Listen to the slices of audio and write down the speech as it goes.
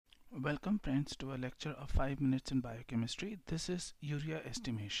Welcome friends to a lecture of 5 minutes in biochemistry. This is urea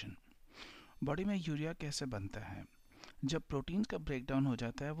estimation. Body में urea कैसे बनता है? जब प्रोटीन्स का ब्रेकडाउन हो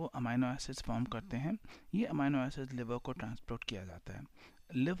जाता है वो अमाइनो एसिड्स फॉर्म करते हैं. ये अमाइनो एसिड्स लिवर को ट्रांसपोर्ट किया जाता है.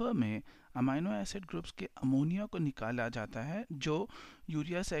 लिवर में अमाइनो एसिड ग्रुप्स के अमोनिया को निकाला जाता है जो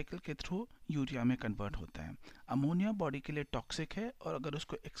यूरिया साइकिल के थ्रू यूरिया में कन्वर्ट होता है. अमोनिया बॉडी के लिए टॉक्सिक है और अगर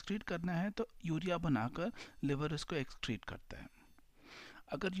उसको एक्सक्रीट करना है तो यूरिया बनाकर लिवर उसको एक्सक्रीट करता है.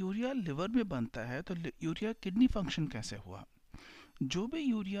 अगर यूरिया लिवर में बनता है तो यूरिया किडनी फंक्शन कैसे हुआ? जो भी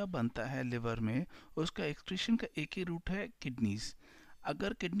यूरिया बनता है लिवर में उसका एक्सक्रीशन का एक ही रूट है, किडनीज.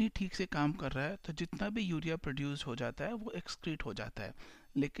 अगर किडनी ठीक से काम कर रहा है तो जितना भी यूरिया प्रोड्यूस हो जाता है वो एक्सक्रीट हो जाता है.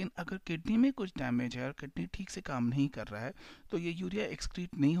 लेकिन अगर किडनी में कुछ डैमेज है और किडनी ठीक से काम नहीं कर रहा है तो ये यूरिया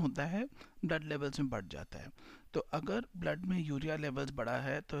एक्सक्रीट नहीं होता है, ब्लड लेवल्स में बढ़ जाता है. तो अगर ब्लड में यूरिया लेवल्स बढ़ा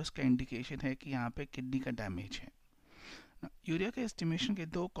है तो इसका इंडिकेशन है कि यहाँ पे किडनी का डैमेज है. यूरिया के एस्टिमेशन के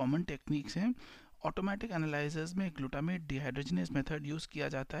दो कॉमन टेक्निक्स हैं. ऑटोमेटिक एनालाइजर्स में ग्लूटामेट डिहाइड्रोजनेस मेथड यूज़ किया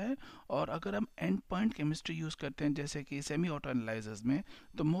जाता है और अगर हम एंड पॉइंट केमिस्ट्री यूज़ करते हैं जैसे कि सेमी ऑटो एनालाइजर्स में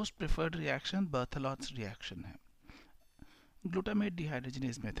तो मोस्ट प्रेफर्ड रिएक्शन बर्थलोट्स रिएक्शन है. Glutamate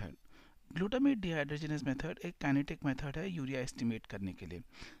dehydrogenase method. Glutamate dehydrogenase method एक काइनेटिक मेथड है यूरिया एस्टिमेट करने के लिए.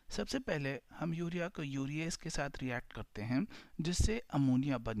 सबसे पहले हम यूरिया को यूरिएज के साथ रिएक्ट करते हैं जिससे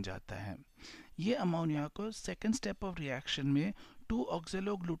अमोनिया बन जाता है. ये अमोनिया को सेकेंड स्टेप ऑफ रिएक्शन में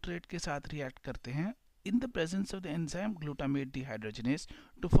 2-ऑक्सैलोग्लूटरेट के साथ रिएक्ट करते हैं in the presence of the enzyme glutamate dehydrogenase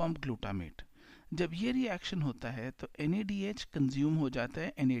to form glutamate. जब ये रिएक्शन होता है तो NADH कंज्यूम हो जाता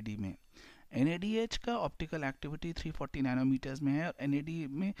है NAD में. NADH का ऑप्टिकल एक्टिविटी 340 नैनोमीटर्स में है और NAD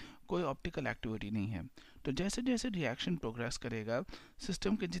में कोई ऑप्टिकल एक्टिविटी नहीं है. तो जैसे जैसे रिएक्शन प्रोग्रेस करेगा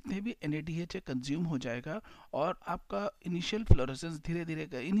सिस्टम के जितने भी NADH है कंज्यूम हो जाएगा और आपका इनिशियल फ्लोरेसेंस धीरे धीरे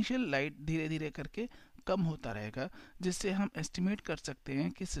इनिशियल लाइट धीरे धीरे करके कम होता रहेगा जिससे हम एस्टिमेट कर सकते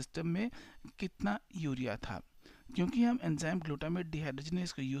हैं कि सिस्टम में कितना यूरिया था. क्योंकि हम एंजाइम ग्लूटामेट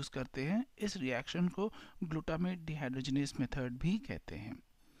डिहाइड्रोजनेस को यूज़ करते हैं इस रिएक्शन को ग्लूटामेट डिहाइड्रोजनेस मेथड भी कहते हैं.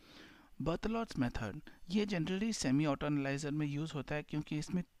 बर्थलोट्स मेथड ये जनरली सेमी ऑटो एनालाइजर में यूज़ होता है क्योंकि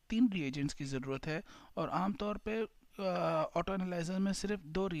इसमें 3 रिएजेंट्स की ज़रूरत है और आमतौर पे ऑटो एनालाइजर में सिर्फ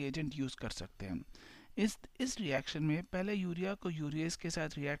 2 रिएजेंट यूज़ कर सकते हैं. इस रिएक्शन में पहले यूरिया को यूरिएज के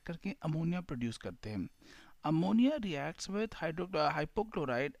साथ रिएक्ट करके अमोनिया प्रोड्यूस करते हैं. Ammonia reacts with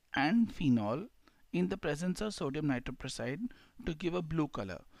hypochloride and phenol in the presence of sodium nitroprusside to give a blue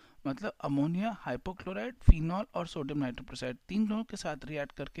color. मतलब अमोनिया, हाइपोक्लोराइड, फिनॉल और सोडियम नाइट्रोप्रोसाइड तीन लोगों के साथ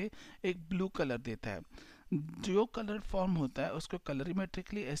रिएक्ट करके एक ब्लू कलर देता है. जो कलर फॉर्म होता है उसको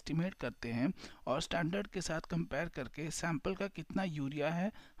कलरीमेट्रिकली एस्टिमेट करते हैं और स्टैंडर्ड के साथ कंपेयर करके सैंपल का कितना यूरिया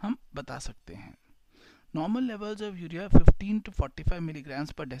है हम बता सकते हैं. Normal levels of urea 15 to 45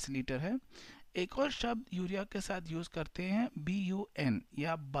 milligrams पर डेसीलीटर है. एक और शब्द यूरिया के साथ यूज़ करते हैं BUN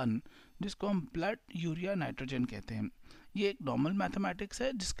या बन जिसको हम ब्लड यूरिया नाइट्रोजन कहते हैं. ये एक नॉर्मल मैथमेटिक्स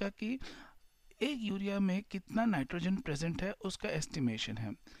है जिसका कि एक यूरिया में कितना नाइट्रोजन प्रेजेंट है उसका एस्टिमेशन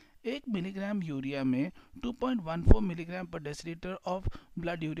है. 1 मिलीग्राम यूरिया में 2.14 मिलीग्राम पर decilitre of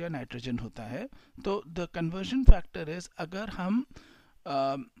blood urea nitrogen होता है. तो द कन्वर्जन फैक्टर इज अगर हम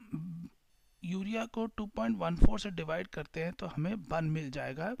यूरिया को 2.14 से डिवाइड करते हैं तो हमें बन मिल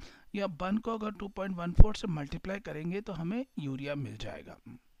जाएगा या बन को अगर 2.14 से मल्टीप्लाई करेंगे तो हमें यूरिया मिल जाएगा.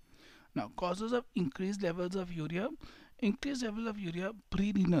 Now causes of increase levels of urea. Increase level of urea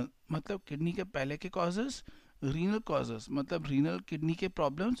pre renal मतलब किडनी के पहले के कॉजेज, रीनल कॉजेज मतलब रीनल किडनी के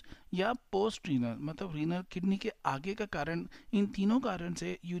प्रॉब्लम्स या पोस्ट रीनल मतलब रीनल किडनी के आगे का कारण. इन तीनों कारण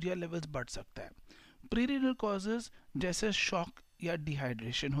से यूरिया लेवल्स बढ़ सकता है. प्री रीनल कॉजेज जैसे शॉक या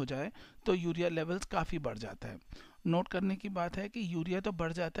डिहाइड्रेशन हो जाए तो यूरिया लेवल्स काफ़ी बढ़ जाता है. नोट करने की बात है कि यूरिया तो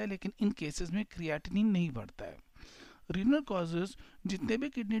बढ़ जाता है लेकिन इन केसेस में क्रिएटिनिन नहीं बढ़ता है. रीनल कॉजेज जितने भी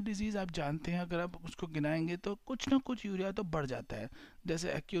किडनी डिजीज़ आप जानते हैं अगर आप उसको गिनाएंगे तो कुछ ना कुछ यूरिया तो बढ़ जाता है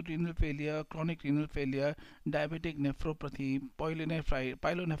जैसे acute renal failure, chronic renal failure, diabetic nephropathy,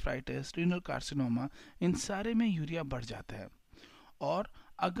 pyelonephritis, renal carcinoma, इन सारे में यूरिया बढ़ जाता है. और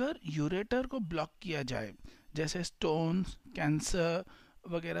अगर यूरेटर को ब्लॉक किया जाए जैसे स्टोन्स, कैंसर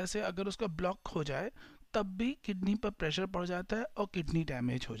वगैरह से अगर उसका ब्लॉक हो जाए तब भी किडनी पर प्रेशर पड़ जाता है और किडनी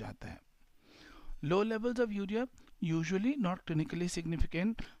डैमेज हो जाता है. Low levels of urea usually not clinically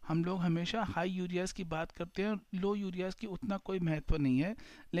significant. हम लोग हमेशा हाई यूरियाज की बात करते हैं, लो यूरियाज की उतना कोई महत्व नहीं है.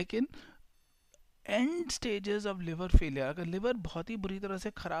 लेकिन and stages of liver failure अगर लिवर बहुत ही बुरी तरह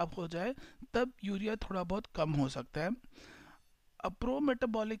से ख़राब हो जाए तब यूरिया थोड़ा बहुत कम हो सकता है.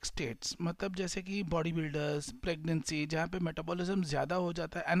 प्रोमेटाबॉलिक स्टेट्स मतलब जैसे कि बॉडी बिल्डर्स, प्रेगनेंसी जहाँ पे मेटाबॉलिज्म ज़्यादा हो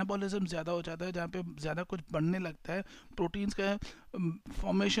जाता है, एनाबॉलिज्म ज़्यादा हो जाता है, जहाँ पे ज़्यादा कुछ बढ़ने लगता है, प्रोटीन्स का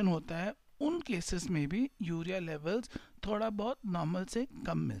फॉर्मेशन होता है, उन केसेस में भी यूरिया लेवल्स थोड़ा बहुत नॉर्मल से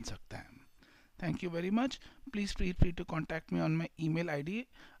कम मिल सकता है। Thank you very much. Please feel free to contact me on my email ID.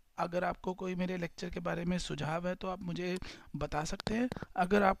 अगर आपको कोई मेरे लेक्चर के बारे में सुझाव है तो आप मुझे बता सकते हैं।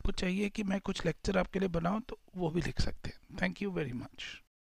 अगर आपको चाहिए कि मैं कुछ लेक्चर आपके लिए बनाऊं तो वो भी लिख सकते हैं। Thank you very much.